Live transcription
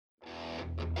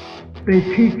They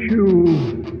teach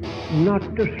you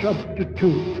not to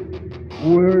substitute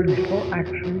words for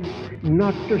action,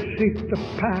 not to seek the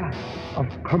path of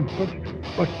comfort,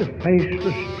 but to face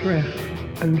the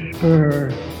stress and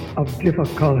spur of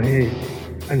difficulty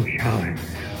and challenge.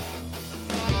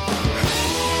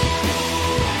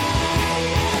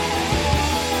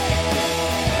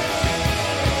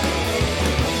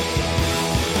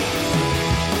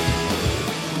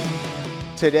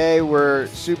 Today, we're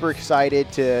super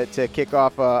excited to kick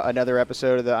off another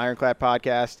episode of the Ironclad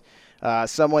Podcast.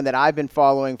 Someone that I've been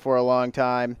following for a long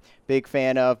time, big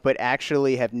fan of, but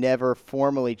actually have never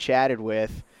formally chatted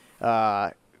with.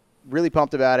 Really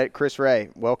pumped about it. Chris Ray,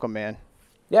 welcome, man.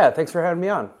 Yeah, thanks for having me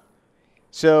on.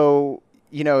 So,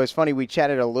 it's funny, we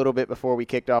chatted a little bit before we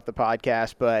kicked off the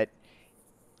podcast, but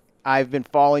I've been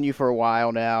following you for a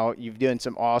while now. You've done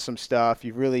some awesome stuff.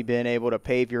 You've really been able to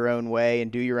pave your own way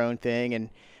and do your own thing. And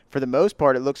for the most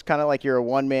part, it looks kind of like you're a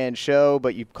one-man show,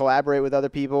 but you collaborate with other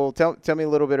people. Tell me a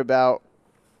little bit about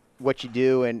what you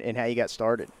do and how you got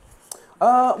started.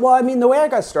 The way I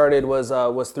got started was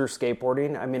through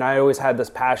skateboarding. I always had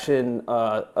this passion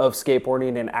of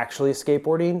skateboarding and actually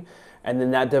skateboarding. And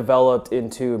then that developed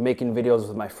into making videos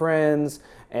with my friends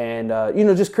and,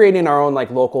 just creating our own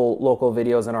local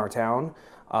videos in our town.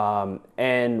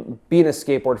 And being a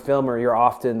skateboard filmer, you're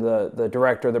often the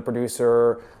director, the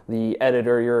producer, the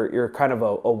editor. You're kind of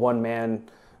a one-man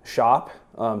shop,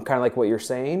 kind of like what you're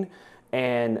saying.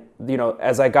 And,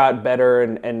 as I got better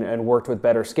and worked with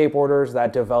better skateboarders,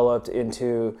 that developed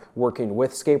into working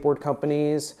with skateboard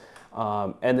companies.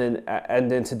 And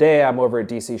then today I'm over at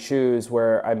DC Shoes,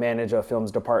 where I manage a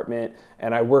films department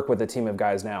and I work with a team of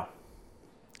guys now.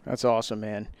 That's awesome,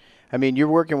 man. You're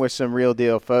working with some real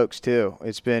deal folks too.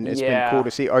 It's been cool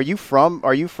to see. Are you from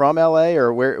LA,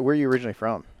 or where are you originally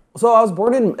from? So I was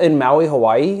born in Maui,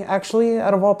 Hawaii, actually,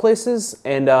 out of all places.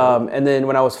 And then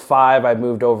when I was 5, I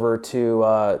moved over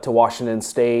to Washington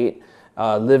State,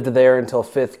 lived there until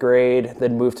 5th grade,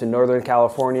 then moved to Northern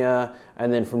California.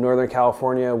 And then from Northern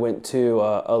California, went to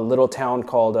a little town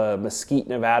called Mesquite,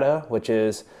 Nevada, which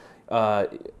is a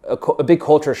big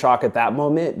culture shock at that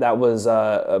moment. That was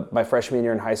my freshman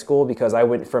year in high school, because I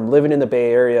went from living in the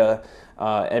Bay Area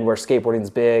and where skateboarding's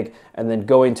big, and then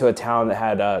going to a town that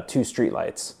had 2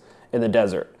 streetlights in the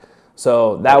desert.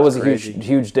 So that was crazy. A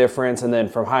huge difference. And then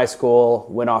from high school,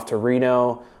 went off to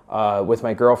Reno with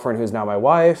my girlfriend, who's now my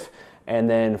wife. And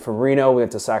then from Reno, we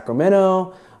went to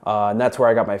Sacramento. And that's where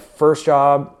I got my first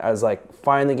job as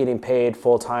finally getting paid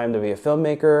full time to be a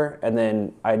filmmaker. And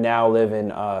then I now live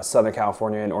in Southern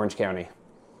California in Orange County.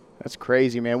 That's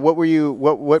crazy, man. What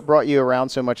what brought you around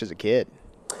so much as a kid?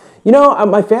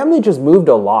 My family just moved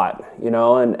a lot,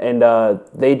 and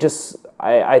they just,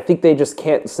 I think they just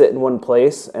can't sit in one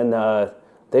place, and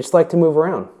they just like to move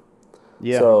around.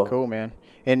 Yeah, cool, man.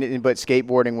 But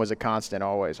skateboarding was a constant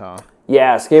always, huh?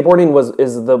 Yeah, skateboarding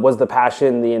was the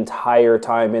passion the entire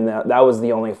time, and that was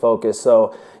the only focus.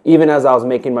 So even as I was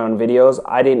making my own videos,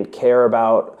 I didn't care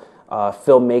about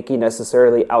filmmaking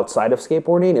necessarily outside of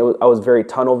skateboarding. I was very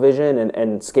tunnel vision,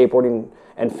 and skateboarding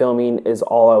and filming is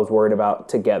all I was worried about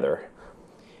together.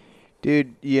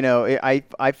 Dude,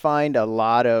 I find a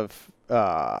lot of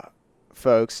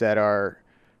folks that are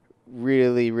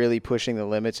really, really pushing the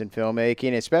limits in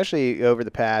filmmaking, especially over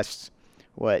the past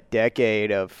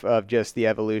decade of just the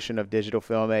evolution of digital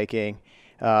filmmaking,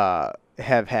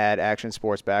 have had action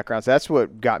sports backgrounds. That's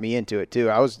what got me into it too.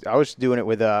 I was doing it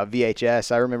with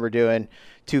VHS. I remember doing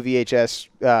 2 VHS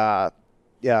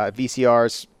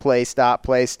VCRs, play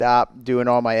stop, doing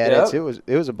all my edits. Yep.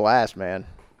 It was a blast, man.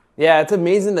 Yeah, it's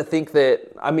amazing to think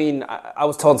that. I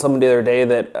was telling someone the other day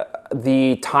that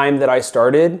the time that I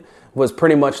started was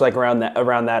pretty much around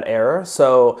that era.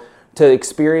 So to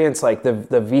experience the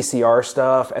VCR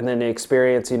stuff, and then to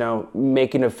experience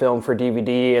making a film for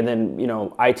DVD, and then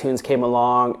iTunes came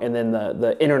along, and then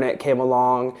the internet came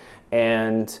along,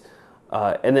 and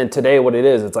then today what it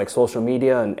is, it's social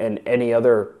media and any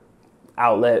other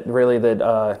outlet really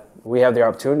that we have the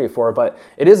opportunity for. But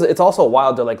it's also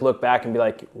wild to like look back and be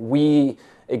like, we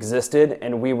existed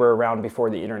and we were around before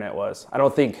the internet was. I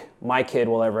don't think my kid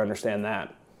will ever understand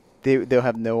that. They'll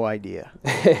have no idea.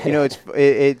 You know,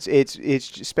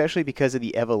 it's especially because of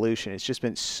the evolution. It's just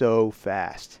been so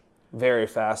fast. Very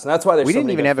fast. And that's why we didn't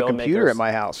even have a computer at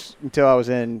my house until I was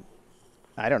in,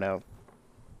 I don't know,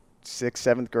 6th,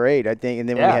 7th grade, I think. And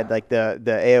then we had like the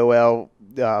AOL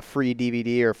free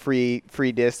DVD or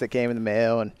free disc that came in the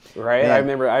mail. And right. Man,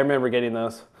 I remember getting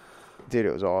those. Dude,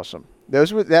 it was awesome.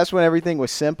 That's when everything was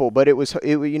simple, but it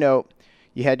you know,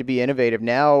 you had to be innovative.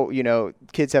 Now, you know,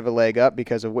 kids have a leg up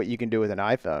because of what you can do with an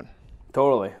iPhone.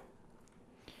 Totally.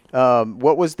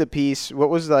 What was the piece? What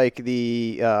was like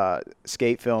the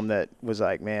skate film that was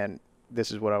like, man,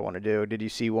 this is what I want to do? Did you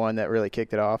see one that really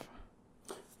kicked it off?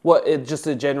 What? Just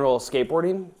a general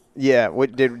skateboarding? Yeah.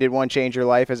 What did one change your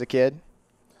life as a kid?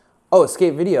 Oh, a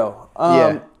skate video.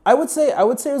 Yeah. I would say it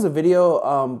was a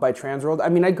video by Transworld. I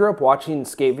mean, I grew up watching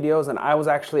skate videos, and I was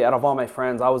actually, out of all my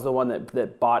friends, I was the one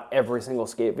that bought every single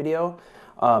skate video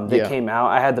that came out.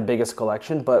 I had the biggest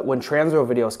collection, but when Transworld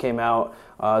videos came out,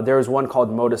 there was one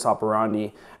called Modus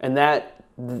Operandi, and that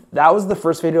was the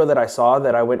first video that I saw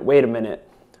that I went, wait a minute,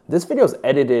 this video's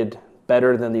edited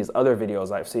better than these other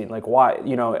videos I've seen. Like, why?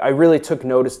 You know, I really took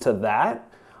notice to that.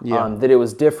 That it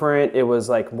was different, it was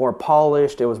like more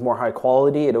polished, it was more high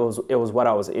quality, it was what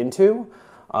I was into.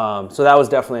 So that was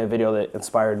definitely a video that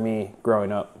inspired me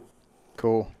growing up.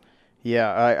 Cool.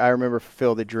 Yeah, I remember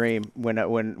Fulfill the Dream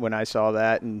when I saw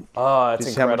that, and oh, that's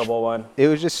an incredible one. It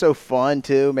was just so fun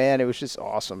too, man. It was just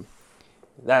awesome.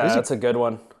 That's a good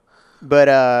one.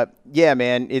 But yeah,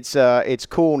 man, it's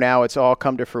cool now. It's all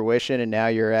come to fruition, and now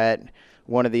you're at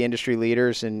one of the industry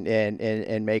leaders and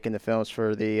making the films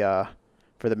for the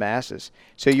masses.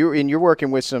 So you're working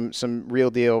with some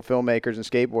real deal filmmakers and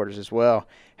skateboarders as well.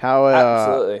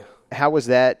 Absolutely. How was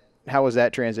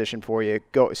that transition for you?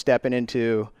 Stepping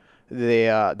into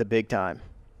the big time.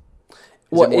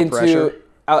 What, into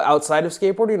outside of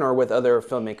skateboarding or with other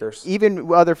filmmakers?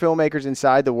 Even other filmmakers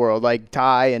inside the world, like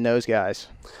Ty and those guys.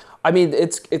 I mean,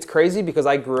 it's crazy because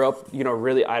I grew up, you know,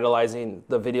 really idolizing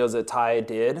the videos that Ty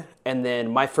did, and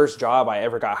then my first job I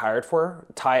ever got hired for,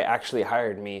 Ty actually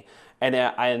hired me.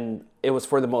 And it was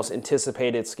for the most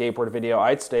anticipated skateboard video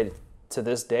I'd stayed to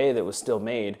this day that was still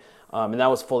made, and that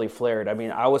was Fully Flared. I mean,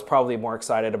 I was probably more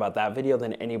excited about that video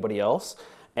than anybody else.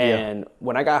 And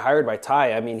when I got hired by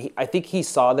Ty, I mean, I think he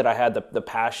saw that I had the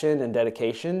passion and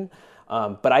dedication,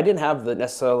 but I didn't have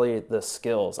necessarily the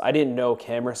skills. I didn't know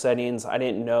camera settings. I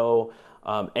didn't know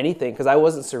anything because I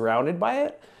wasn't surrounded by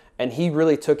it. And he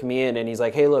really took me in, and he's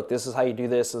like, hey, look, this is how you do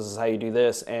this. This is how you do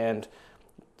this. And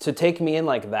to take me in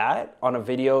like that on a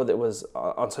video that was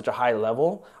on such a high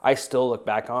level, I still look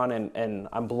back on, and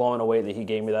I'm blown away that he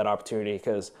gave me that opportunity,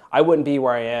 because I wouldn't be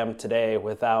where I am today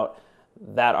without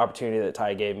that opportunity that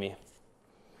Ty gave me.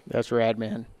 That's rad,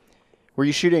 man. Were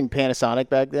you shooting Panasonic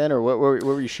back then, or what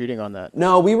were you shooting on that?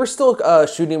 No, we were still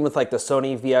shooting with like the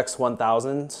Sony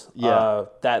VX1000s. Yeah.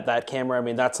 That camera, I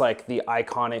mean, that's like the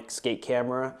iconic skate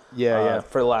camera.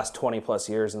 For the last 20 plus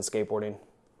years in skateboarding.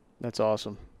 That's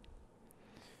awesome.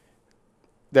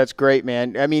 That's great,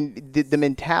 man. I mean, the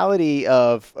mentality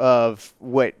of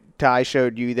what Ty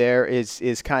showed you there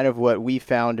is kind of what we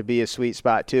found to be a sweet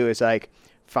spot too. It's like,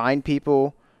 find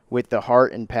people with the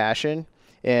heart and passion,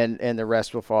 and the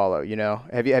rest will follow. You know,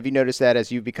 have you noticed that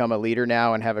as you've become a leader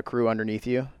now and have a crew underneath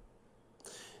you?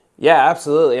 Yeah,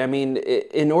 absolutely. I mean,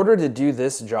 in order to do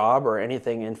this job or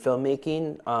anything in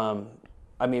filmmaking,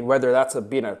 I mean, whether that's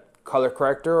being a color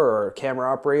corrector or a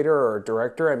camera operator or a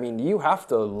director, I mean, you have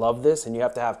to love this and you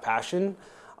have to have passion,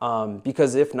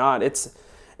 because if not, it's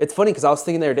funny because I was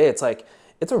thinking the other day, it's like,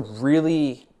 it's a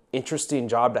really interesting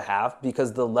job to have,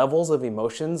 because the levels of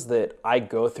emotions that I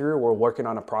go through while working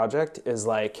on a project is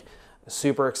like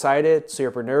super excited,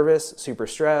 super nervous, super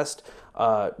stressed,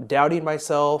 doubting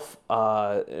myself,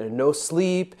 no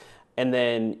sleep, and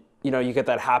then, you know, you get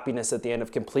that happiness at the end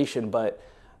of completion, but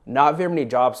not very many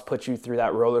jobs put you through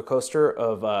that roller coaster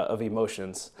of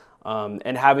emotions.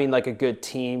 And having like a good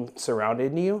team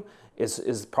surrounding you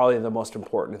is probably the most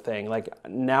important thing. Like,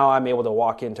 now I'm able to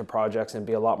walk into projects and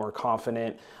be a lot more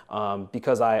confident,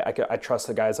 because I trust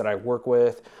the guys that I work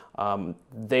with.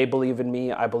 They believe in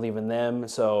me, I believe in them.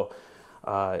 So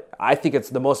I think it's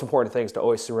the most important thing is to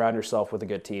always surround yourself with a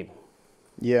good team.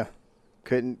 Yeah.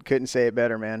 Couldn't say it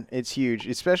better, man. It's huge,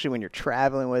 especially when you're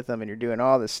traveling with them and you're doing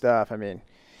all this stuff. I mean,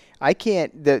 I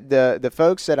can't, the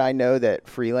folks that I know that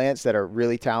freelance, that are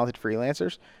really talented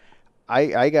freelancers,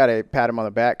 I got to pat them on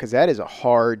the back, because that is a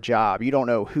hard job. You don't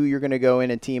know who you're going to go in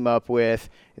and team up with.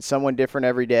 It's someone different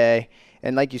every day.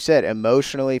 And like you said,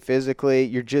 emotionally, physically,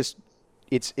 you're just,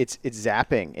 it's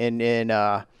zapping. And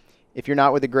if you're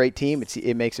not with a great team,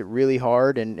 it makes it really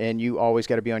hard, and you always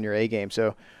got to be on your A game.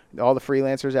 So all the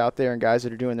freelancers out there and guys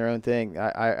that are doing their own thing,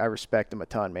 I respect them a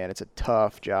ton, man. It's a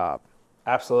tough job.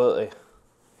 Absolutely.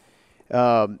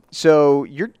 So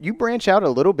you branch out a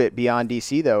little bit beyond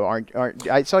DC though, aren't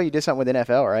I saw you did something with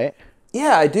NFL, right?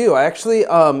 Yeah, I do. I actually,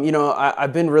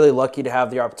 I've been really lucky to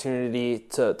have the opportunity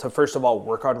to first of all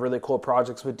work on really cool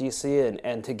projects with DC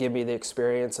and to give me the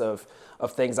experience of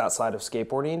things outside of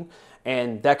skateboarding.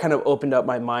 And that kind of opened up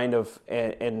my mind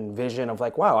and vision of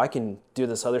like, wow, I can do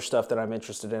this other stuff that I'm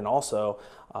interested in also.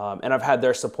 And I've had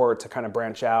their support to kind of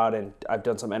branch out, and I've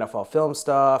done some NFL film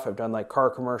stuff. I've done like car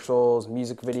commercials,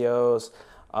 music videos.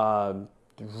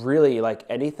 Really like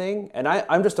anything. And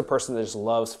I'm just a person that just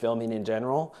loves filming in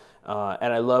general.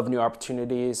 And I love new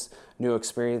opportunities, new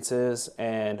experiences.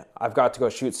 And I've got to go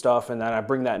shoot stuff, and then I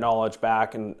bring that knowledge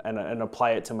back and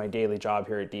apply it to my daily job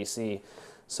here at DC.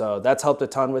 So that's helped a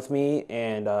ton with me.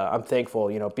 And I'm thankful,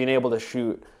 being able to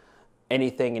shoot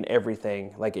anything and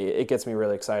everything, like it gets me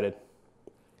really excited.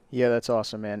 Yeah, that's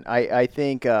awesome, man. I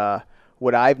think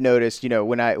what I've noticed,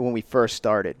 when we first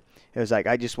started, it was like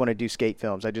I just want to do skate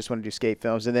films. I just want to do skate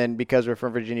films, and then because we're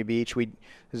from Virginia Beach,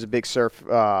 there's a big surf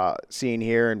scene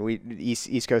here, and we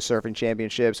East Coast Surfing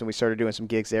Championships, and we started doing some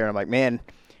gigs there. And I'm like, man,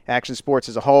 action sports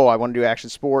as a whole, I want to do action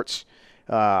sports.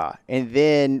 And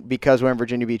then because we're in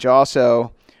Virginia Beach,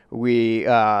 also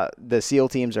the SEAL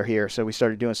teams are here, so we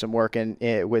started doing some work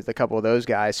with a couple of those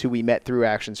guys who we met through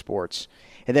action sports.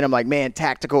 And then I'm like, man,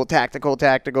 tactical.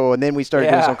 And then we started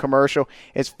doing some commercial.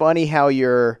 It's funny how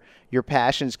your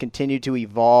passions continue to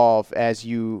evolve as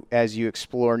you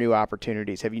explore new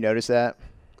opportunities. Have you noticed that?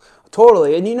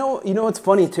 Totally. And what's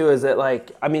funny too is that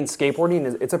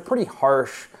skateboarding it's a pretty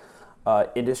harsh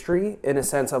industry in a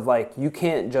sense of like you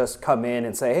can't just come in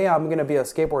and say, hey, I'm going to be a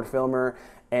skateboard filmer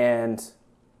and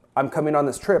I'm coming on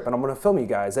this trip and I'm going to film you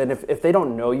guys. And if they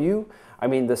don't know you, the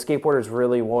skateboarders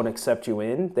really won't accept you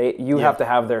in. You have to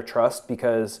have their trust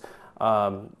because,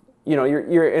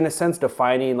 you're in a sense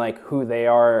defining like who they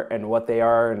are and what they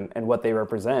are and what they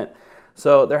represent.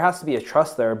 So there has to be a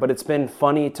trust there, but it's been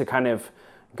funny to kind of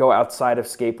go outside of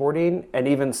skateboarding and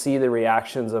even see the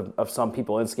reactions of some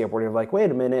people in skateboarding like,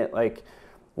 wait a minute, like,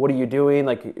 what are you doing?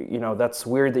 Like, that's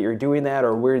weird that you're doing that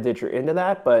or weird that you're into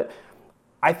that. But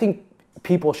I think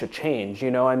people should change.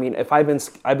 If I've been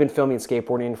filming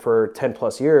skateboarding for 10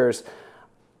 plus years,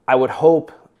 I would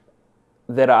hope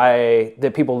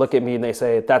that people look at me and they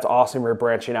say, that's awesome, you're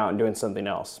branching out and doing something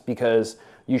else, because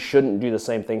you shouldn't do the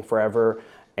same thing forever.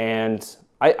 And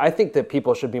I think that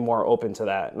people should be more open to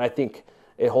that. And I think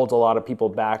it holds a lot of people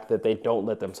back that they don't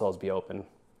let themselves be open.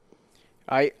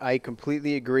 I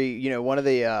completely agree. One of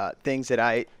the things that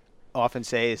I often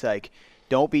say is like,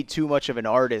 don't be too much of an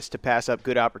artist to pass up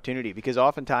good opportunity, because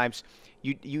oftentimes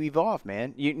you evolve,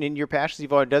 man. And your passions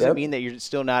evolve. It doesn't mean that you're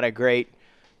still not a great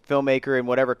filmmaker in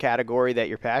whatever category that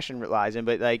your passion lies in,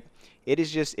 but like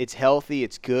it's healthy,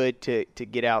 it's good to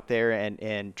get out there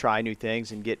and try new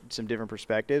things and get some different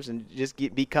perspectives and just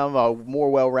become a more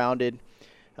well-rounded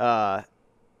filmmaker.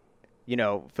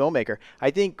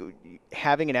 I think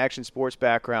having an action sports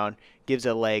background gives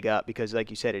a leg up because, like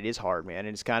you said, it is hard, man, and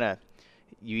it's kind of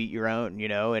you eat your own,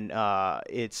 and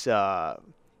it's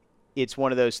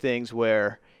one of those things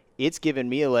where it's given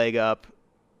me a leg up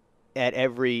at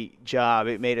every job.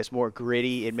 It made us more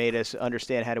gritty. It made us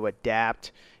understand how to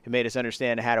adapt. It made us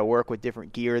understand how to work with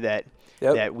different gear that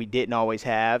we didn't always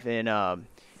have. And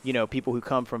people who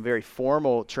come from very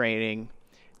formal training,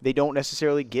 they don't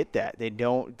necessarily get that. They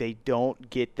don't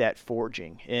get that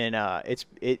forging. And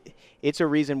it's a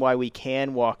reason why we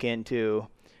can walk into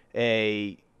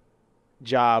a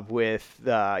job with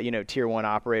tier 1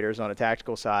 operators on a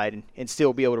tactical side and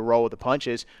still be able to roll with the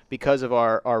punches because of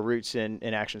our roots in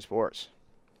action sports.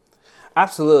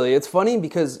 Absolutely. It's funny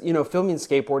because, filming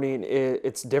skateboarding,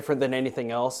 it's different than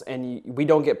anything else. And we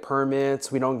don't get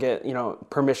permits. We don't get,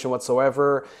 permission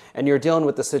whatsoever. And you're dealing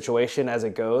with the situation as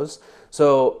it goes.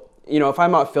 So, if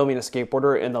I'm out filming a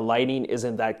skateboarder and the lighting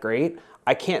isn't that great,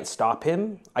 I can't stop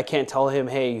him. I can't tell him,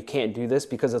 hey, you can't do this,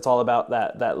 because it's all about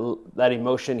that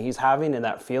emotion he's having and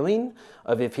that feeling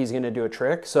of if he's going to do a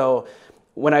trick. So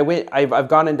when I've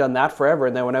gone and done that forever.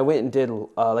 And then when I went and did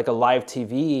like a live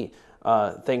TV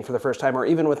thing for the first time, or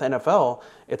even with NFL,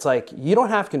 it's like you don't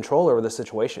have control over the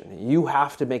situation. You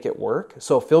have to make it work.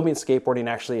 So filming skateboarding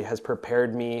actually has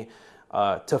prepared me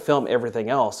to film everything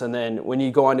else. And then when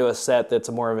you go onto a set that's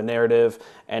more of a narrative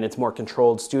and it's more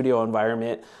controlled studio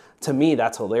environment, to me,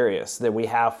 that's hilarious that we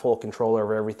have full control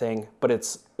over everything, but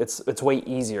it's way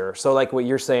easier. So like what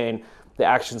you're saying, the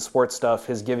action sports stuff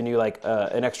has given you like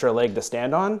an extra leg to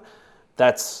stand on.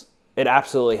 It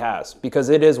absolutely has, because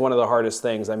it is one of the hardest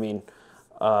things.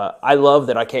 I love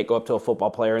that I can't go up to a football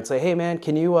player and say, hey man,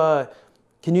 can you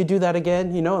do that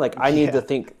again? I need to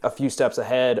think a few steps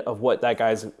ahead of what that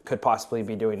guy could possibly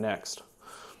be doing next.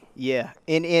 Yeah,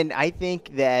 and I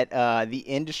think that the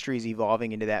industry is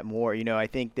evolving into that more. I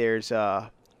think there's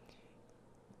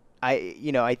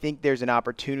I think there's an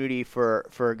opportunity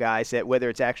for guys that, whether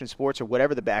it's action sports or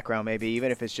whatever the background may be,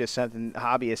 even if it's just something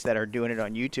hobbyists that are doing it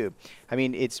on YouTube. I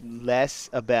mean, it's less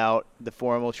about the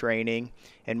formal training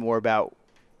and more about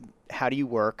how do you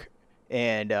work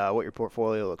and what your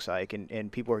portfolio looks like,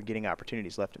 and people are getting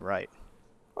opportunities left and right.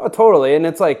 Oh, totally. And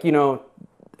it's like,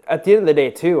 at the end of the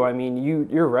day too, I mean,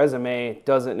 your resume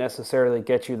doesn't necessarily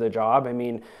get you the job. I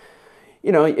mean,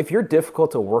 if you're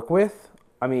difficult to work with,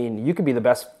 I mean, you could be the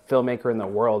best filmmaker in the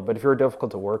world, but if you're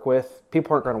difficult to work with,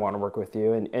 people aren't going to want to work with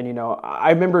you. And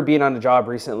I remember being on a job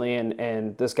recently,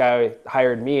 and this guy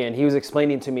hired me, and he was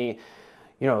explaining to me,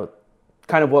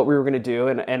 kind of what we were going to do.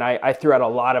 And I threw out a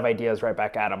lot of ideas right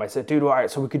back at him. I said, dude, all right,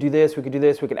 so we could do this, we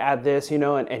could add this,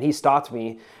 and he stopped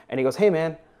me and he goes, hey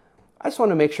man, I just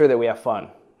want to make sure that we have fun.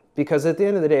 Because at the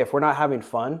end of the day, if we're not having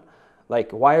fun,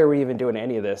 like, why are we even doing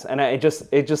any of this? And it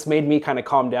just made me kind of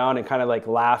calm down and kind of like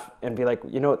laugh and be like,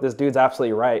 this dude's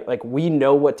absolutely right. Like, we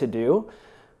know what to do,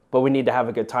 but we need to have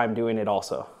a good time doing it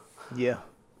also. Yeah.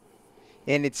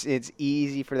 And it's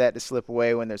easy for that to slip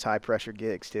away when there's high pressure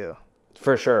gigs too.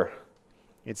 For sure.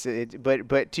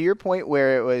 But to your point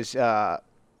where it was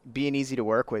being easy to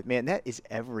work with, man, that is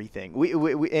everything.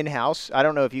 We in-house, I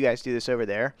don't know if you guys do this over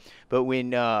there, but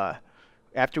when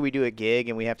after we do a gig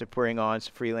and we have to bring on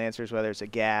some freelancers, whether it's a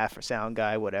gaff or sound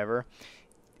guy, whatever,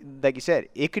 like you said,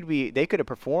 they could have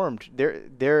performed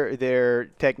their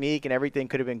technique and everything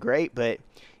could have been great, but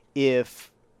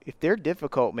if they're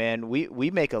difficult, man,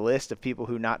 we make a list of people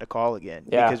who not to call again.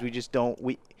 Yeah. Because we just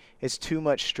don't it's too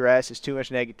much stress, it's too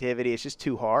much negativity, it's just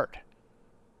too hard.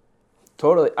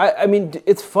 Totally. I mean,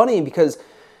 it's funny because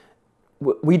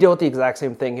we deal with the exact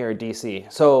same thing here at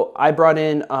DC. So I brought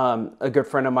in a good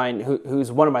friend of mine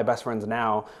who's one of my best friends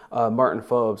now, Martin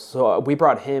Phobes. So we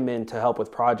brought him in to help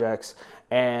with projects.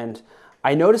 And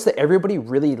I noticed that everybody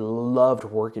really loved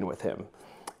working with him.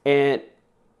 And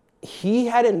he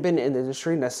hadn't been in the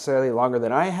industry necessarily longer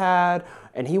than I had.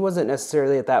 And he wasn't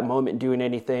necessarily at that moment doing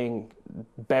anything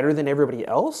better than everybody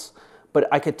else. But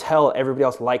I could tell everybody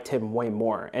else liked him way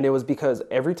more. And it was because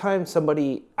every time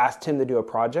somebody asked him to do a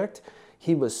project,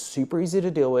 he was super easy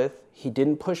to deal with. He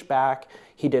didn't push back.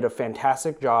 He did a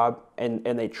fantastic job, and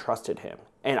they trusted him.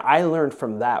 And I learned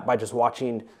from that by just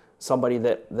watching somebody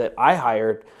that I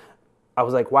hired. I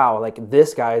was like, wow, like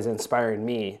this guy is inspiring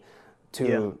me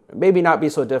to maybe not be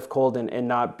so difficult and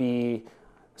not be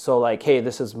so like, hey,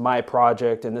 this is my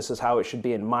project and this is how it should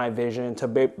be in my vision,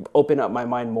 to open up my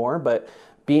mind more. But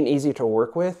being easy to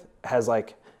work with has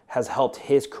helped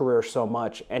his career so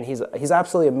much, and he's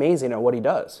absolutely amazing at what he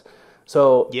does.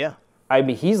 So yeah, I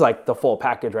mean, he's like the full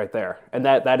package right there, and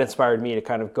that inspired me to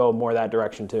kind of go more that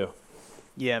direction too.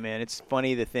 Yeah, man, it's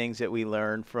funny the things that we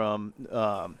learn from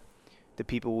the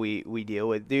people we deal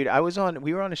with. Dude,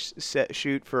 we were on a set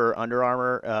shoot for Under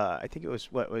Armour. I think it was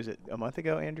a month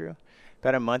ago, Andrew?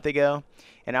 About a month ago,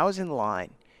 and I was in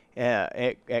line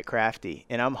at Crafty,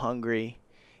 and I'm hungry,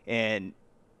 and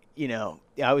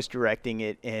I was directing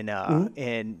it, and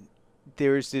and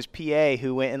there was this PA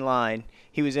who went in line.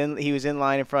 He was in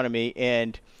line in front of me,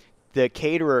 and the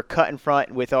caterer cut in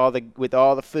front with all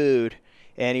the food,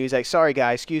 and he was like, "Sorry,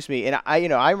 guys, excuse me." And I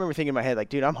remember thinking in my head, like,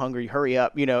 "Dude, I'm hungry. Hurry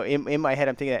up!" In my head,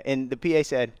 I'm thinking that. And the PA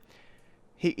said,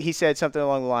 he said something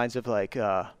along the lines of like,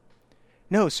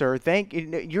 "No, sir,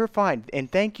 you're fine,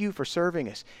 and thank you for serving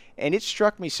us." And it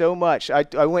struck me so much.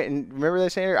 I went and remember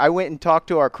this, Andrew? I went and talked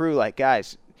to our crew, like,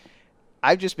 guys,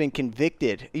 I've just been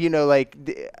convicted.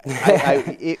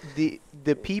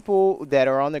 The people that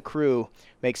are on the crew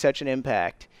make such an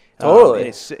impact. Totally.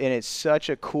 And it's such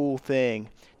a cool thing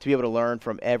to be able to learn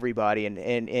from everybody.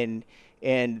 And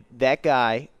that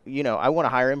guy, I want to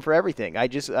hire him for everything. I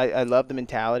love the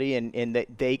mentality, and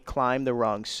that they climb the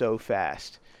rungs so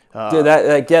fast. Dude,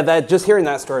 that just hearing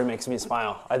that story makes me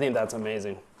smile. I think that's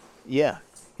amazing. Yeah.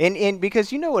 And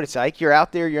because you know what it's like, you're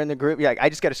out there, you're in the group, you're like, I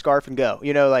just got a scarf and go,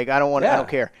 I don't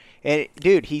care. And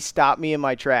dude, he stopped me in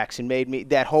my tracks and made me,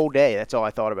 that whole day, that's all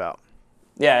I thought about.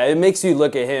 Yeah, it makes you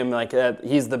look at him like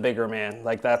he's the bigger man.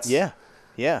 Like that's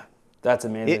that's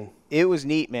amazing. It was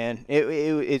neat, man.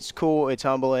 It's cool, it's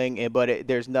humbling, but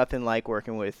there's nothing like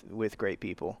working with great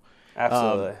people.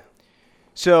 Absolutely.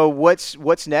 So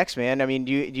what's next, man? I mean,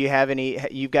 do you have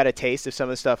you've got a taste of some of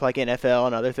the stuff like NFL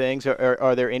and other things, or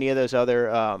are there any of those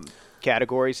other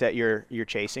categories that you're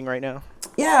chasing right now?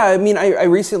 Yeah, I mean, I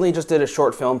recently just did a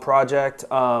short film project.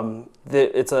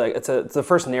 It's the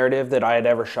first narrative that I had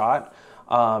ever shot,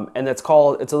 and it's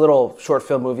a little short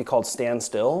film movie called Stand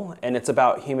Still, and it's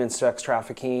about human sex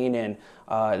trafficking, and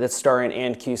that's starring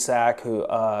Ann Cusack,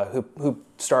 who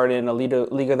starred in A League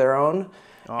of Their Own.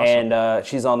 Awesome. And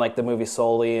she's on like the movie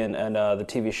Sully and the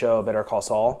TV show Better Call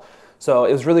Saul. So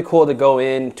it was really cool to go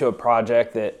into a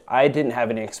project that I didn't have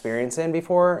any experience in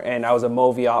before, and I was a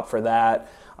Movie op for that.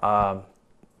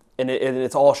 And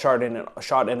it's all shot in an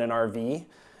RV,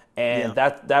 and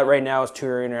that right now is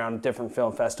touring around different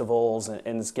film festivals and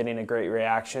it's getting a great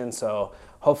reaction. So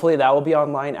hopefully that will be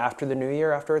online after the new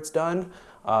year, after it's done,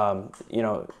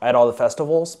 at all the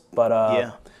festivals.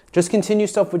 But just continue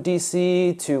stuff with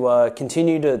DC to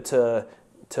continue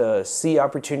to see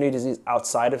opportunities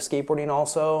outside of skateboarding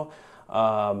also.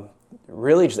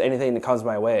 Really just anything that comes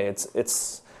my way.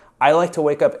 I like to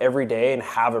wake up every day and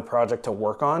have a project to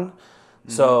work on.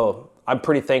 Mm-hmm. So I'm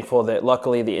pretty thankful that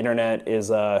luckily the internet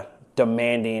is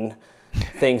demanding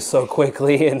things so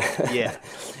quickly, and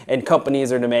and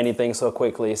companies are demanding things so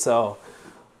quickly. So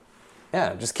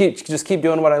yeah, just keep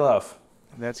doing what I love.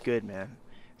 That's good, man.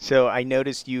 So I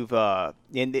noticed you've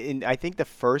and I think the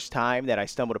first time that I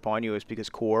stumbled upon you was because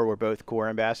we're both Core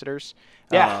ambassadors.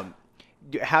 Yeah.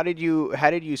 How did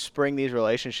you spring these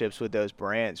relationships with those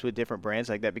brands, with different brands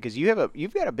like that? Because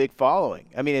you've got a big following.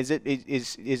 I mean, is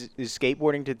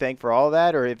skateboarding to thank for all of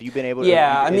that, or have you been able to?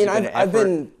 Yeah, I mean, I've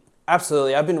been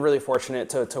really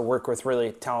fortunate to work with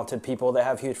really talented people that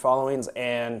have huge followings,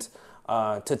 and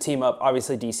to team up.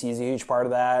 Obviously, DC is a huge part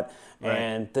of that, right.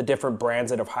 And the different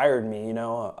brands that have hired me.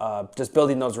 Just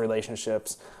building those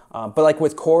relationships. But like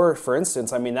with Core, for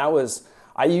instance, I mean,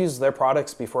 I used their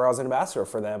products before I was an ambassador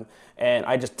for them, and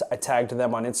I tagged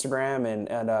them on Instagram, and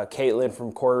Caitlin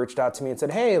from Core reached out to me and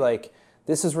said, hey, like,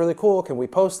 this is really cool, can we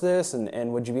post this,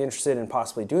 and would you be interested in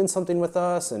possibly doing something with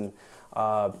us? And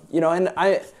and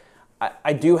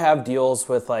I do have deals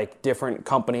with like different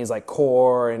companies like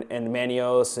Core and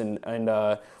Manios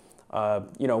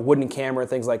and Wooden Camera,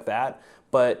 things like that,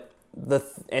 but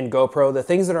and GoPro, the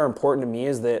things that are important to me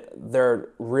is that they're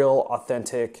real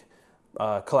authentic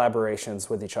collaborations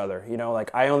with each other.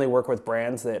 Like I only work with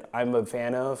brands that I'm a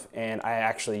fan of and I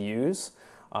actually use.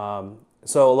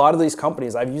 So a lot of these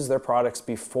companies, I've used their products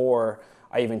before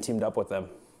I even teamed up with them.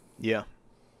 Yeah.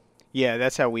 Yeah,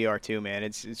 that's how we are too, man.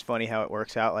 It's funny how it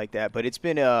works out like that. But it's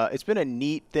been a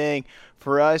neat thing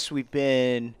for us. We've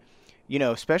been,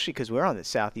 especially because we're on the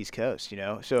southeast coast,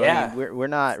 So yeah. I mean, we're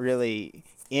not really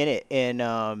in it,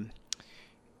 and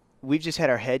we've just had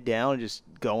our head down, just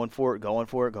going for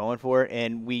it,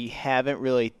 and we haven't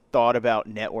really thought about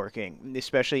networking,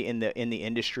 especially in the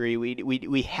industry.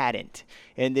 We hadn't,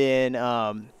 and then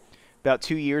about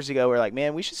 2 years ago, we're like,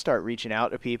 man, we should start reaching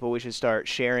out to people. We should start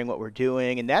sharing what we're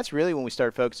doing, and that's really when we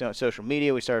started focusing on social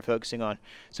media. We started focusing on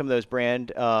some of those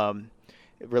brand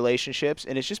relationships,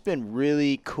 and it's just been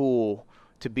really cool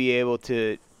to be able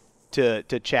to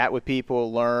chat with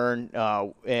people, learn,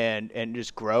 and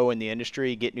just grow in the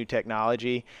industry, get new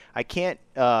technology. I can't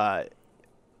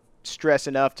stress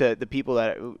enough to the people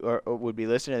that would be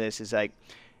listening to this is like,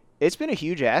 it's been a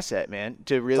huge asset, man,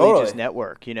 to really just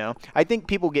network, I think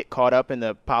people get caught up in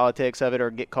the politics of it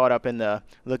or get caught up in the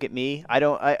look at me.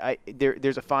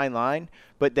 There's a fine line,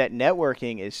 but that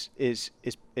networking is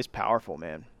powerful,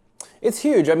 man. It's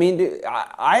huge. I mean, dude,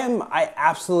 I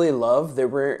absolutely love that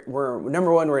we're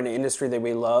number one, we're in an industry that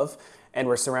we love and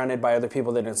we're surrounded by other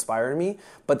people that inspire me.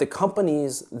 But the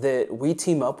companies that we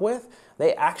team up with,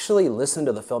 they actually listen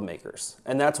to the filmmakers.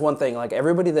 And that's one thing, like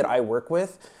everybody that I work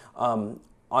with,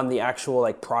 on the actual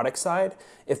like product side,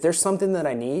 if there's something that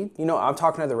I need, I'm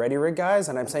talking to the Ready Rig guys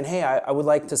and I'm saying, hey, I would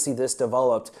like to see this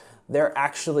developed. They're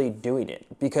actually doing it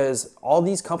because all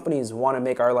these companies want to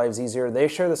make our lives easier. They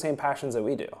share the same passions that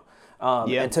we do.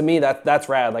 And to me, that's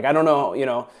rad. Like, I don't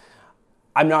know,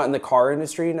 I'm not in the car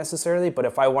industry necessarily, but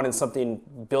if I wanted something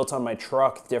built on my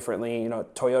truck differently,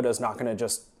 Toyota's not going to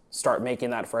just start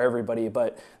making that for everybody,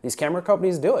 but these camera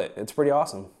companies do it. It's pretty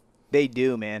awesome. They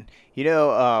do, man.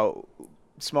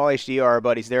 Small HDR, our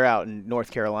buddies, they're out in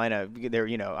North Carolina. They're,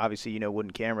 obviously,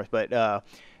 Wooden Cameras, but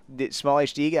the Small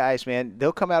HD guys, man,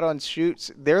 they'll come out on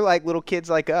shoots. They're like little kids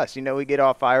like us. We get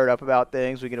all fired up about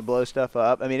things. We get to blow stuff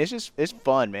up. I mean, it's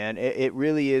fun, man. It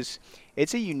really is.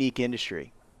 It's a unique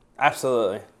industry.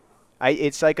 Absolutely.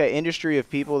 It's like an industry of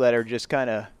people that are just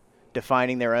kind of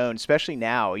defining their own, especially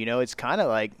now. It's kind of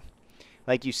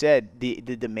like you said, the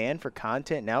demand for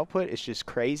content and output is just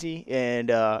crazy,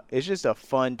 and it's just a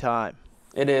fun time.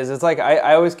 It is. It's like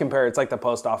I always compare. It's like the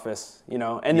post office,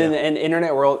 And then in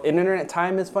internet world, in internet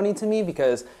time is funny to me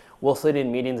because we'll sit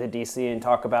in meetings at DC and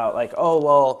talk about like, oh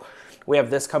well, we have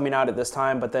this coming out at this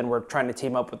time, but then we're trying to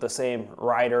team up with the same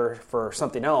writer for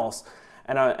something else,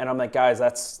 and I'm like, guys,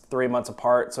 that's 3 months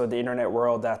apart. So the internet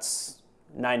world, that's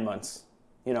 9 months,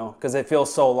 because it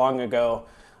feels so long ago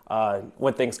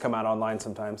when things come out online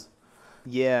sometimes.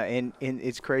 Yeah, and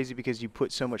it's crazy because you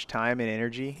put so much time and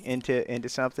energy into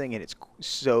something, and it's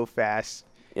so fast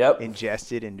Yep.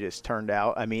 ingested and just turned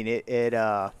out. I mean,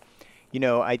 I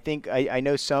think I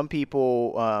know some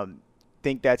people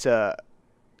think that's a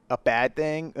bad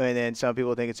thing, and then some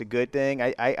people think it's a good thing.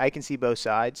 I can see both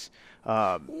sides, Yeah,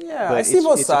 I but see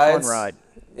both it's a fun sides. ride.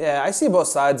 Yeah, I see both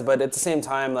sides, but at the same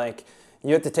time, like,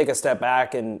 you have to take a step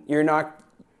back, and you're not,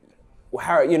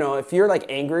 if you're like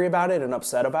angry about it and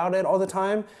upset about it all the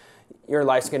time, your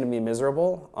life's going to be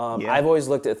miserable. Yeah. I've always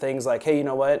looked at things like, hey, you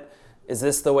know what? Is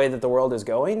this the way that the world is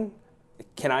going?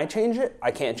 Can I change it?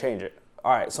 I can't change it.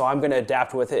 All right, so I'm going to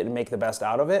adapt with it and make the best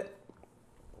out of it.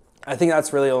 I think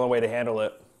that's really the only way to handle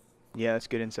it. Yeah, that's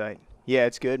good insight. Yeah,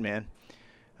 it's good, man.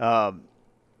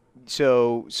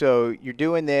 So you're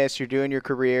doing this, you're doing your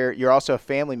career. You're also a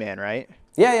family man, right?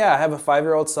 Yeah. I have a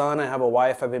 5-year-old son. I have a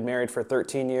wife. I've been married for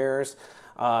 13 years.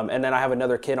 And then I have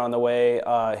another kid on the way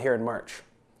here in March.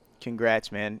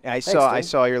 Congrats, man! I dude.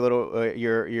 saw your little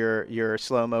your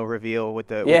slow mo reveal with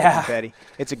the confetti.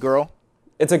 It's a girl.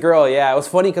 It's a girl, yeah. It was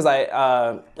funny because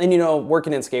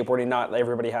working in skateboarding, not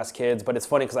everybody has kids, but it's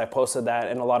funny because I posted that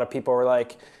and a lot of people were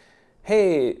like,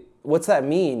 hey, what's that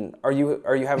mean? Are you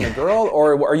having a girl,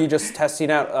 or are you just testing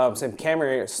out some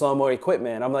camera slow-mo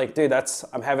equipment? I'm like, dude,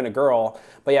 I'm having a girl.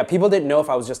 But yeah, people didn't know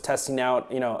if I was just testing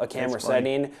out, a camera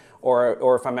setting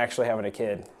or if I'm actually having a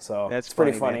kid. So it's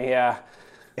pretty funny, yeah.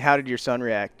 How did your son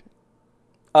react?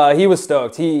 He was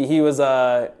stoked. He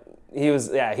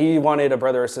wanted a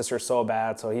brother or sister so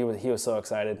bad, so he was so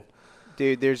excited.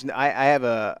 Dude, I have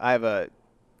a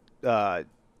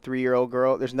 3-year-old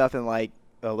girl. There's nothing like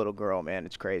a little girl, man.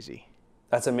 It's crazy.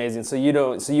 That's amazing. So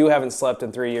you haven't slept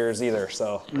in 3 years either.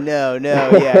 So no,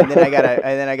 yeah. And then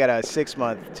I got a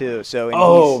 6-month too.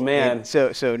 So man.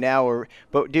 So now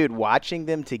but dude, watching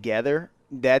them together,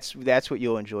 that's what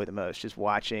you'll enjoy the most. Just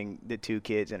watching the two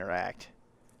kids interact.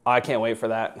 I can't wait for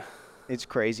that. It's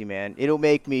crazy, man. It'll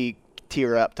make me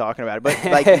tear up talking about it. But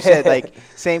like you said, like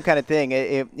same kind of thing.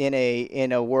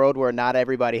 In a world where not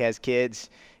everybody has kids,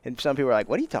 and some people are like,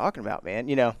 "What are you talking about,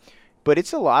 man?" But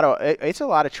it's a lot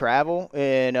of travel,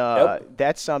 and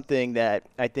that's something that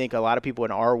I think a lot of people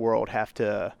in our world have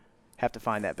to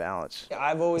find that balance.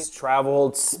 I've always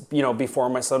traveled, before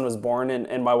my son was born,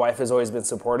 and my wife has always been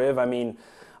supportive.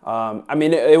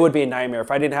 It would be a nightmare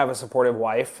if I didn't have a supportive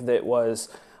wife that was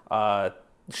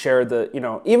shared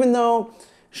the, even though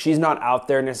she's not out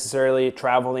there necessarily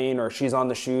traveling or she's on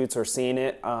the shoots or seeing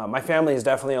it, my family is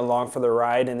definitely along for the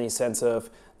ride in the sense of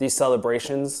these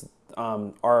celebrations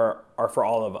are for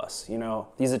all of us.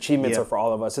 These achievements are for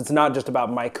all of us. It's not just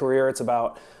about my career. It's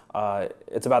about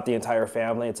the entire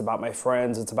family. It's about my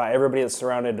friends. It's about everybody that's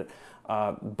surrounded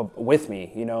with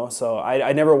me. So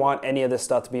I never want any of this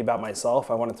stuff to be about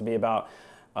myself. I want it to be about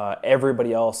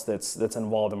everybody else that's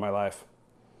involved in my life.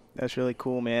 That's really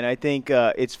cool, man. I think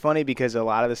it's funny because a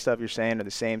lot of the stuff you're saying are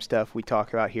the same stuff we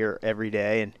talk about here every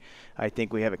day, and I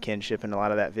think we have a kinship in a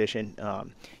lot of that vision.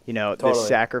 Totally. The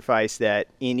sacrifice that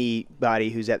anybody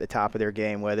who's at the top of their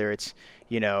game, whether it's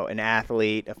an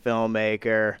athlete, a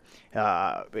filmmaker,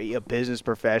 a business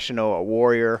professional, a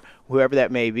warrior, whoever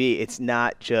that may be, it's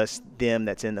not just them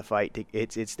that's in the fight.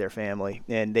 It's their family,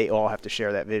 and they all have to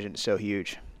share that vision. It's so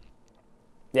huge.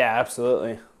 Yeah,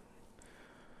 absolutely.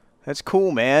 That's cool,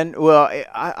 man. Well,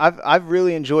 I've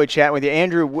really enjoyed chatting with you,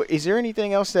 Andrew. Is there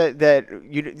anything else that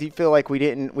you feel like we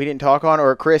didn't talk on,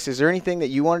 or Chris? Is there anything that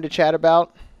you wanted to chat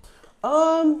about?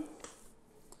 I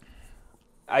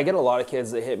get a lot of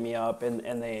kids that hit me up and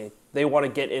they want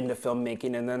to get into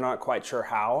filmmaking and they're not quite sure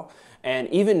how. And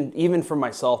even for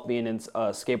myself being a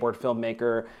skateboard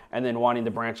filmmaker and then wanting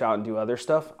to branch out and do other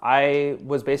stuff, I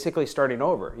was basically starting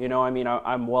over.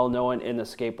 I'm well known in the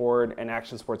skateboard and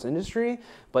action sports industry,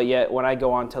 but yet when I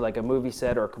go on to like a movie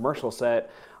set or a commercial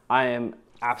set, I am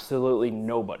absolutely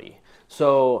nobody.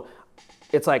 So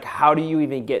it's like, how do you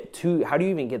even get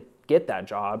that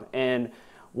job? And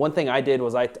one thing I did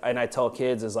was I tell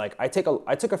kids is like I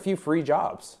took a few free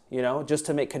jobs, just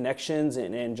to make connections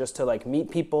and just to like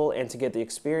meet people and to get the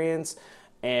experience.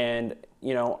 And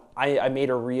I made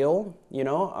a reel.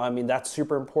 That's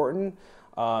super important.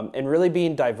 And really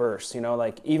being diverse.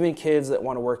 Like even kids that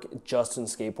want to work just in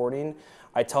skateboarding,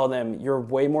 I tell them you're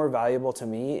way more valuable to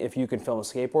me if you can film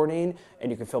skateboarding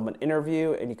and you can film an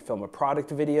interview and you can film a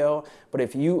product video. But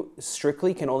if you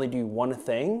strictly can only do one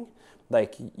thing,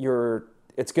 like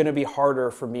it's going to be harder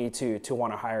for me to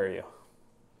want to hire you.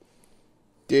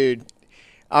 Dude,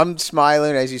 I'm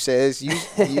smiling as you say this.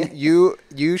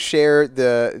 You share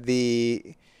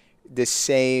the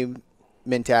same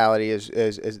mentality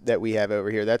as that we have over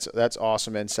here. That's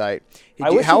awesome insight. I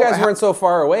wish you guys weren't so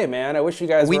far away, man. I wish you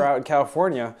guys were out in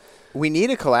California. We need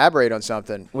to collaborate on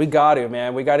something. We got to,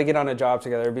 man. We got to get on a job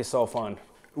together. It'd be so fun.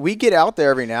 We get out there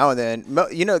every now and then.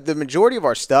 You know, the majority of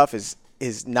our stuff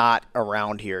is not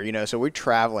around here, you know, so we're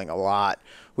traveling a lot.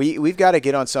 We've got to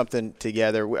get on something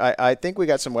together. I think we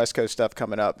got some West Coast stuff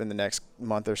coming up in the next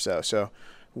month or so. So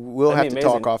we'll have to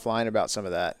talk offline about some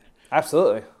of that.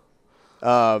 Absolutely.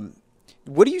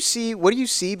 What do you see?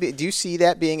 Do you see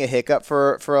that being a hiccup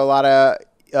for a lot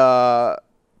of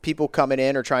people coming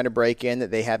in or trying to break in, that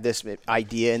they have this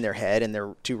idea in their head and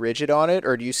they're too rigid on it?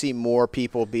 Or do you see more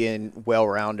people being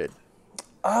well-rounded?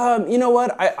 You know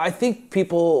what? I think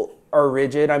people are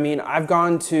rigid. I mean, I've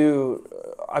gone to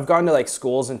like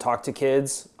schools and talked to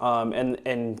kids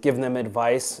and given them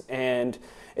advice. And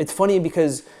it's funny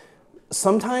because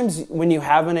sometimes when you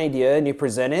have an idea and you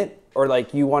present it, or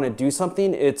like you want to do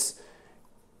something,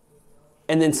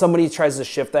 and then somebody tries to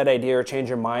shift that idea or change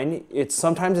your mind,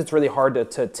 sometimes it's really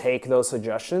hard to take those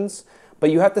suggestions.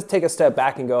 But you have to take a step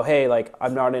back and go, hey, like,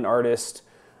 I'm not an artist.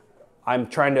 I'm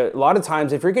trying to, a lot of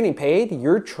times, if you're getting paid,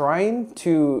 you're trying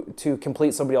to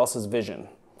complete somebody else's vision,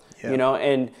 you know,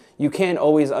 and you can't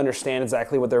always understand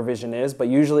exactly what their vision is, but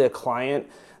usually a client,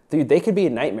 dude, they could be a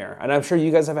nightmare. And I'm sure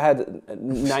you guys have had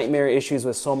nightmare issues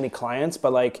with so many clients,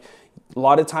 but like a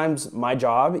lot of times my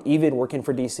job, even working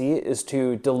for DC, is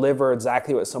to deliver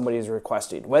exactly what somebody is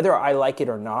requesting, whether I like it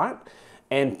or not.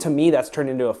 And to me, that's turned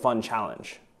into a fun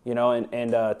challenge, you know,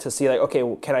 and to see like,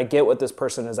 okay, can I get what this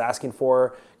person is asking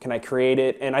for? Can I create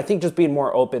it? And I think just being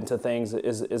more open to things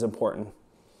is important.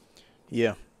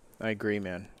 Yeah, I agree,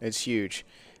 man. It's huge.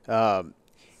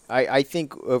 I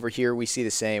think over here we see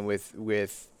the same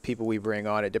with people we bring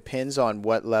on. It depends on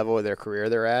what level of their career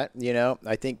they're at. You know,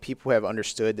 I think people have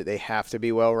understood that they have to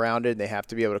be well-rounded. They have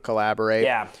to be able to collaborate.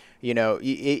 Yeah. You know,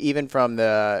 even from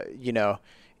the, you know,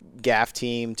 gaff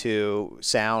team to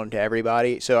sound to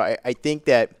everybody. So I think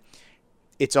that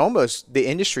it's almost, the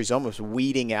industry's almost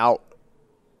weeding out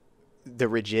the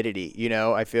rigidity. You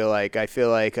know, I feel like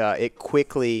it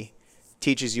quickly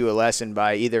teaches you a lesson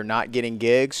by either not getting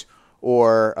gigs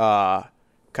or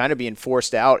kind of being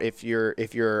forced out if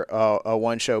you're a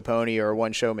one-show pony or a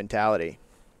one-show mentality.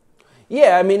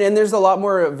 Yeah, I mean, and there's a lot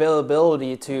more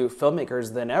availability to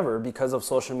filmmakers than ever because of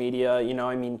social media. You know,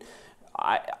 I mean,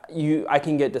 I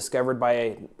can get discovered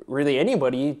by really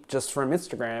anybody just from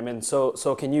Instagram, and so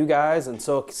can you guys, and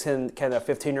so can a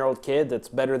 15-year-old kid that's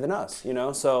better than us. You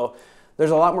know, so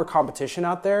there's a lot more competition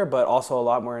out there, but also a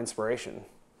lot more inspiration.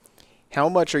 How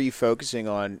much are you focusing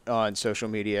on social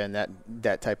media and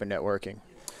that type of networking?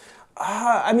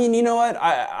 I mean, you know what?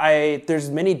 There's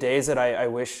many days that I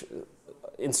wish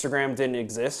Instagram didn't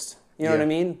exist. You know what I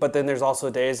mean? But then there's also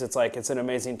days it's like it's an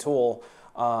amazing tool.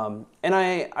 And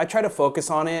I try to focus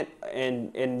on it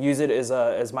and use it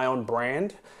as my own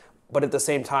brand. But at the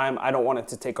same time, I don't want it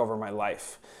to take over my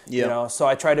life. Yeah. You know? So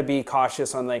I try to be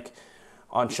cautious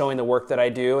on showing the work that I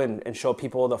do and show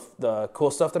people the cool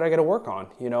stuff that I got to work on,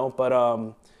 you know? But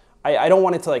I don't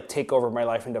want it to like take over my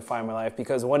life and define my life,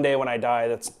 because one day when I die,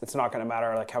 it's not going to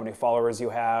matter like how many followers you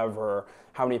have or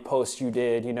how many posts you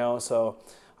did, you know? So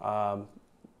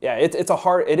yeah, it is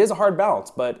a hard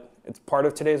balance, but it's part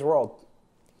of today's world.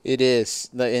 It is.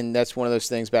 And that's one of those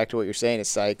things, back to what you're saying.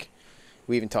 It's like,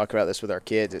 we even talk about this with our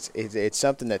kids. It's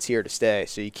something that's here to stay.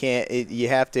 So you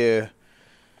have to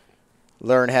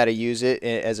learn how to use it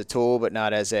as a tool, but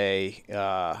not as a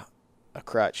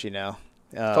crutch, you know?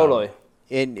 Totally.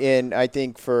 And I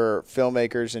think for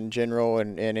filmmakers in general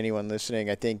and anyone listening,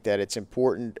 I think that it's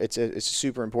important. It's a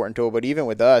super important tool. But even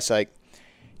with us, like,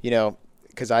 you know,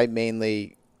 because I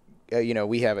mainly, you know,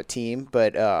 we have a team,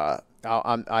 but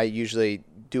I usually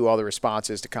do all the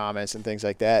responses to comments and things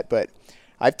like that. But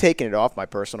I've taken it off my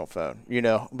personal phone, you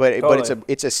know, but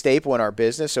it's a staple in our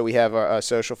business. So we have a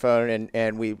social phone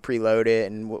and we preload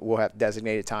it, and we'll have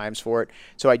designated times for it.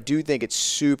 So I do think it's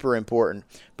super important.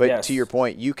 But to your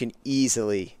point, you can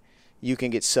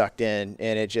get sucked in,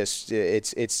 and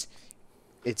it's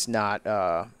not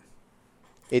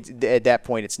at that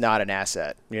point, it's not an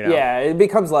asset, you know? Yeah, it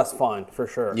becomes less fun for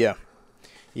sure.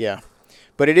 Yeah.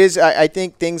 But it is, I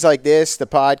think things like this, the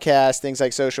podcast, things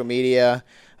like social media,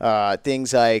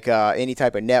 things like any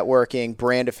type of networking,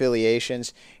 brand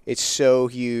affiliations, it's so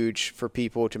huge for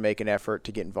people to make an effort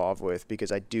to get involved with,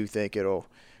 because I do think it'll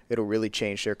really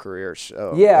change their careers.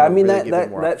 Yeah, I mean,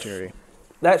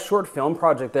 that short film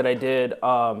project that I did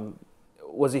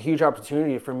was a huge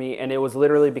opportunity for me, and it was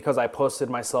literally because I posted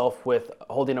myself with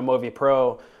holding a Movi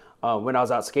Pro when I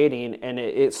was out skating, and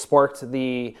it sparked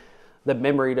the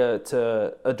memory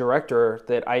to a director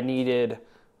that I needed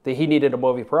that he needed a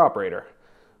Movi Pro operator.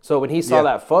 So when he saw Yeah.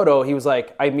 that photo, he was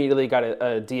like, I immediately got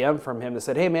a DM from him that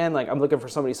said, hey man, like I'm looking for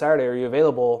somebody Saturday. Are you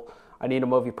available? I need a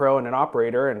Movi Pro and an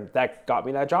operator. And that got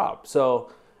me that job.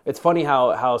 So it's funny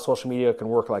how social media can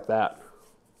work like that.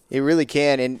 It really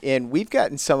can. And we've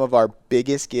gotten some of our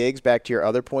biggest gigs, back to your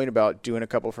other point about doing a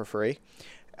couple for free.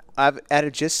 I've out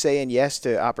of just saying yes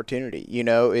to opportunity,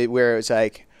 where it's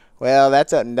like, well,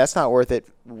 that's not worth it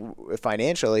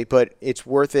financially, but it's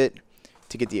worth it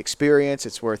to get the experience.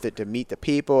 It's worth it to meet the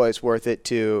people. It's worth it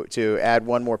to add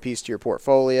one more piece to your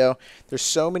portfolio. There's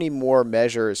so many more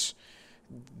measuring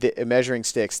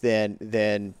sticks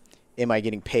than am I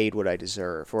getting paid what I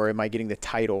deserve, or am I getting the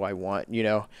title I want,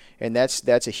 and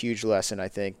that's a huge lesson, I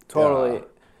think. Totally.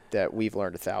 That we've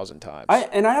learned 1,000 times.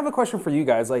 And I have a question for you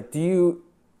guys. Like,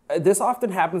 this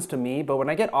often happens to me, but when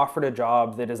I get offered a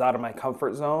job that is out of my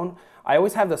comfort zone, I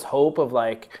always have this hope of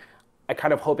like, I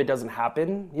kind of hope it doesn't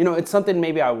happen. It's something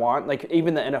maybe I want, like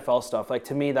even the NFL stuff. Like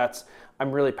to me,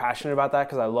 I'm really passionate about that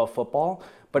because I love football.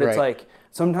 But it's Right. like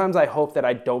sometimes I hope that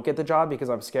I don't get the job because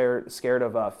I'm scared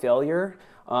of failure,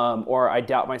 or I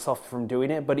doubt myself from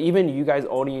doing it. But even you guys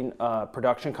owning a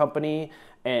production company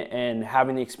and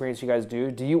having the experience you guys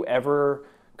do you ever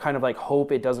kind of like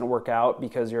hope it doesn't work out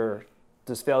because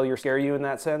does failure scare you in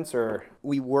that sense, or?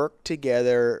 We work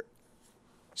together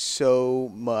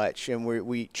so much, and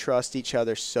we trust each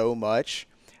other so much.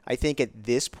 I think at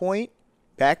this point,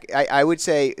 I would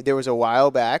say there was a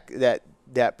while back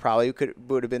that probably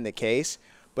would have been the case,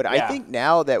 but Yeah. I think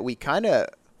now that we kind of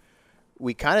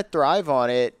thrive on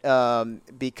it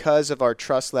because of our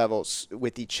trust levels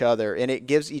with each other, and it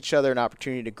gives each other an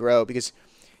opportunity to grow. Because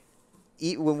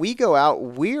when we go out,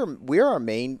 we're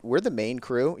the main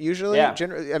crew usually. Yeah.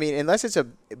 Generally, I mean, unless it's a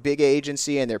big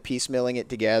agency and they're piecemealing it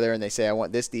together and they say, I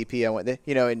want this DP, I want this,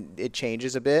 and it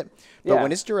changes a bit. But Yeah.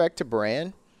 when it's direct to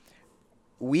brand,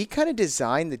 we kind of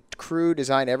design the crew,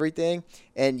 design everything.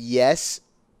 And yes,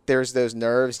 there's those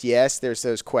nerves. Yes, there's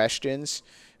those questions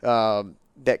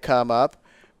that come up.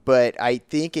 But I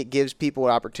think it gives people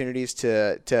opportunities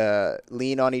to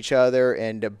lean on each other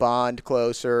and to bond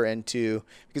closer, and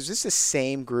because this is the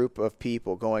same group of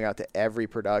people going out to every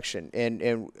production,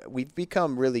 and we've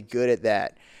become really good at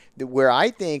that. Where I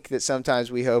think that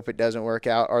sometimes we hope it doesn't work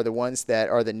out are the ones that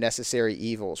are the necessary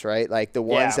evils, right? Like the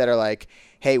ones Yeah. that are like,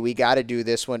 hey, we got to do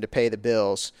this one to pay the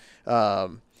bills.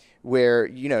 Where,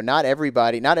 not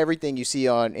everything you see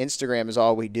on Instagram is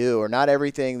all we do, or not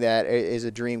everything that is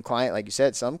a dream client. Like you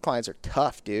said, some clients are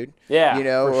tough, dude. Yeah,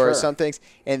 or for sure. some things.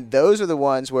 And those are the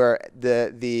ones where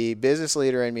the business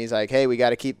leader in me is like, hey, we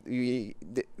got to keep,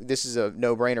 this is a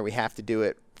no brainer. We have to do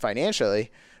it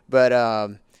financially, but,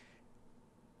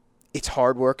 it's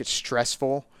hard work. It's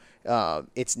stressful.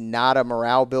 It's not a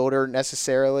morale builder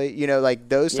necessarily, like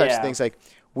those types of Yeah. things. Like,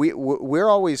 we're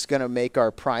always going to make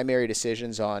our primary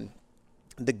decisions on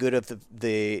the good of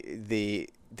the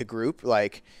group.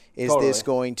 Like, is this Totally.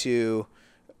 going to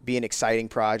be an exciting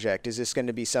project? Is this going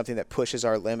to be something that pushes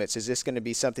our limits? Is this going to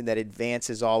be something that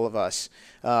advances all of us?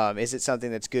 Is it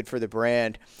something that's good for the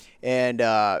brand? And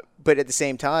but at the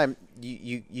same time,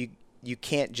 you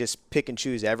can't just pick and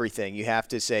choose everything. You have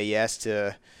to say yes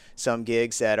to some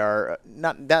gigs that are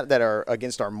not that are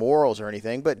against our morals or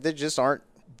anything, but they just aren't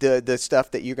the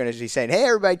stuff that you're going to be saying, hey,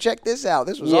 everybody, check this out.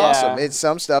 This was Yeah. awesome. It's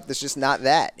some stuff that's just not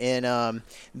that. And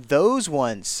those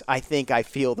ones, I think I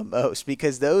feel the most,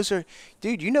 because those are,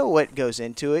 dude, you know what goes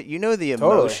into it. You know the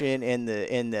emotion and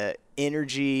the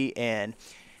energy. And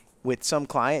with some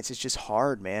clients, it's just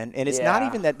hard, man. And it's not Yeah.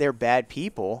 even that they're bad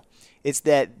people. It's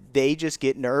that they just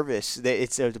get nervous.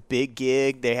 It's a big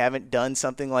gig. They haven't done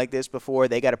something like this before.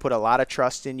 They got to put a lot of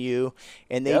trust in you.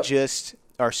 And they Yep. just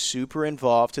are super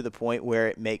involved to the point where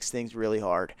it makes things really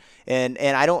hard. And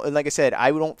I don't, like I said, I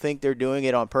don't think they're doing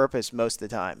it on purpose most of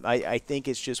the time. I think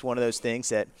it's just one of those things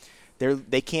that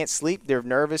they can't sleep. They're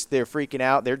nervous. They're freaking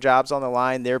out. Their job's on the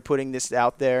line. They're putting this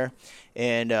out there.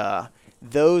 And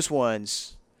those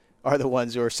ones are the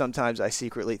ones where sometimes I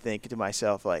secretly think to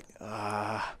myself, like,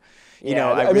 you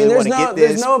know, I really want to get this.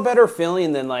 There's no better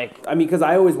feeling than because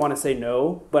I always want to say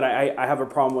no, but I have a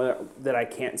problem with it that I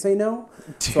can't say no.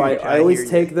 Dude, so I I always hear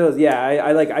you. take those. Yeah,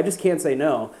 I just can't say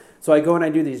no. So I go and I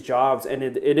do these jobs, and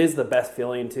it is the best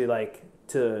feeling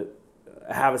to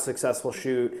have a successful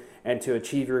shoot and to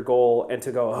achieve your goal and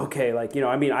to go, okay,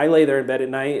 I lay there in bed at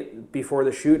night before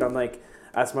the shoot, and I'm like,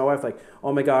 ask my wife, like,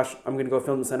 oh my gosh, I'm going to go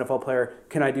film this NFL player.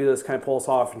 Can I do this? Can I pull this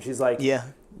off? And she's like, Yeah.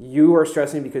 you are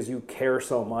stressing because you care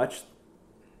so much,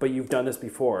 but you've done this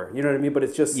before. You know what I mean? But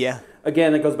it's just,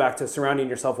 again, it goes back to surrounding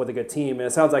yourself with a good team. And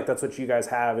it sounds like that's what you guys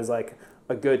have, is like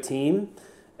a good team.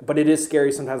 but it is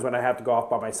scary sometimes when I have to go off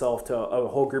by myself to a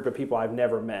whole group of people I've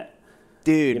never met.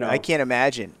 Dude, I can't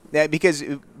imagine that, because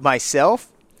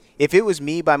myself, if it was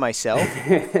me by myself,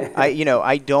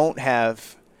 I don't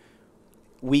have.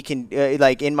 We can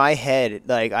like in my head,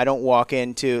 like I don't walk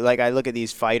into, like I look at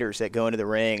these fighters that go into the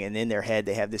ring and in their head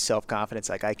they have this self-confidence,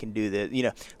 like I can do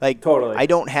this, like Totally. I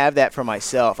don't have that for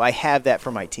myself. I have that for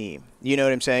my team. You know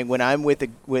what I'm saying? When I'm with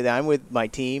my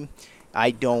team, I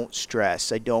don't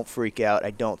stress. I don't freak out. I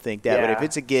don't think that. Yeah. But if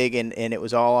it's a gig and it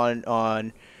was all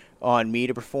on me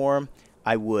to perform,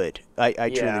 I would.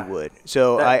 I truly would.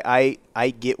 So I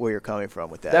get where you're coming from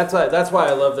with that. That's why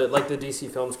I love that. Like the DC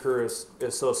Films crew is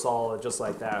so solid, just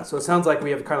like that. So it sounds like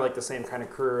we have kind of like the same kind of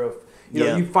crew of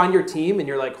you find your team and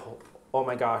you're like, oh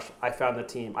my gosh, I found the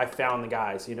team. I found the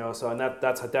guys. So and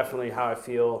that's definitely how I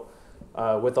feel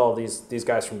with all these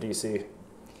guys from DC.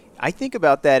 I think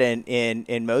about that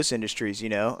in most industries,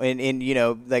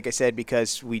 and like I said,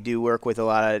 because we do work with a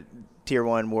lot of Tier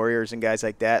 1 warriors and guys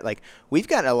like that, like we've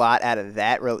gotten a lot out of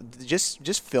that,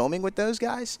 just filming with those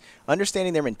guys,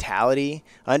 understanding their mentality,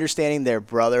 understanding their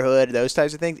brotherhood, those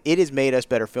types of things. It has made us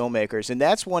better filmmakers, and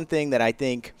that's one thing that I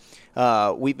think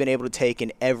we've been able to take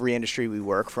in every industry we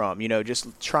work from, just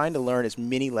trying to learn as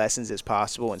many lessons as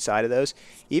possible inside of those,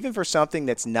 even for something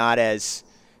that's not as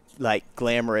like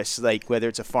glamorous, like whether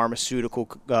it's a pharmaceutical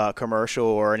commercial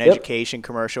or an education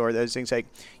commercial or those things. Like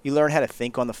you learn how to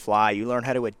think on the fly, you learn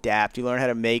how to adapt, you learn how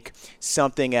to make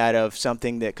something out of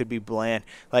something that could be bland.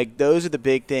 Like those are the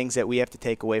big things that we have to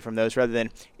take away from those, rather than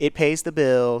it pays the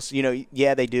bills.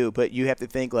 Yeah, they do, but you have to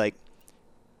think like,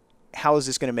 how is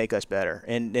this going to make us better?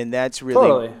 And that's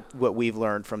really what we've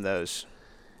learned from those.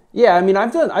 Yeah, I mean,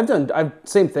 I've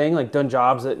same thing, like done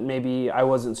jobs that maybe I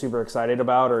wasn't super excited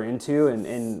about or into,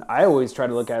 and I always try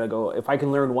to look at it and go, if I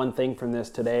can learn one thing from this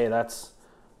today, that's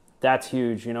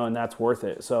huge, and that's worth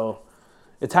it. So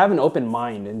it's having an open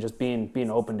mind and just being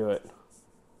open to it.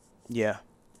 Yeah,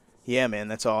 man,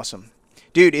 that's awesome.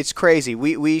 Dude, it's crazy.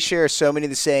 We share so many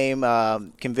of the same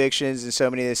convictions and so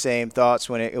many of the same thoughts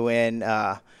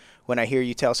when I hear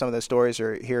you tell some of those stories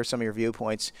or hear some of your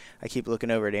viewpoints. I keep looking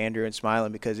over at Andrew and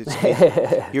smiling, because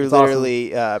you're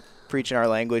literally preaching our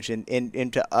language,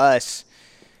 and to us,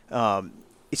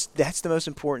 that's the most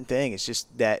important thing. It's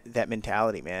just that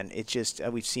mentality, man. It's just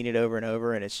we've seen it over and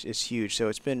over, and it's huge. So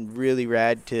it's been really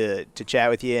rad to chat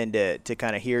with you and to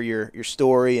kind of hear your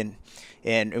story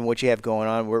and what you have going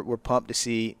on. We're pumped to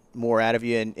see more out of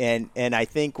you, and I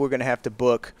think we're going to have to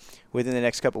book within the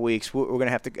next couple of weeks. We're going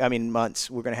to have to,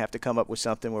 months, we're going to have to come up with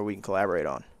something where we can collaborate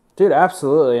on. Dude,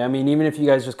 absolutely. I mean, even if you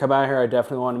guys just come out here, I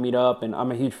definitely want to meet up, and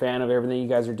I'm a huge fan of everything you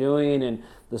guys are doing and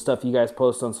the stuff you guys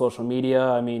post on social media.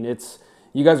 I mean,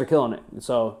 you guys are killing it.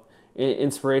 So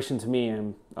inspiration to me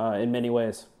in many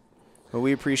ways. Well,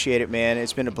 we appreciate it, man.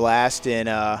 It's been a blast,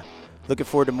 and looking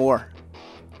forward to more.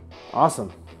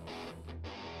 Awesome.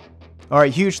 All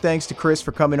right, huge thanks to Chris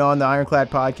for coming on the Ironclad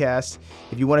podcast.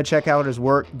 If you want to check out his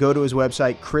work, go to his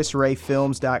website,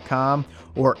 chrisrayfilms.com,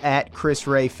 or at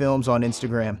chrisrayfilms on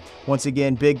Instagram. Once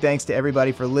again, big thanks to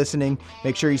everybody for listening.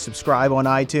 Make sure you subscribe on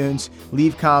iTunes,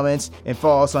 leave comments, and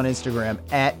follow us on Instagram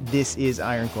at This Is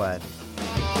Ironclad.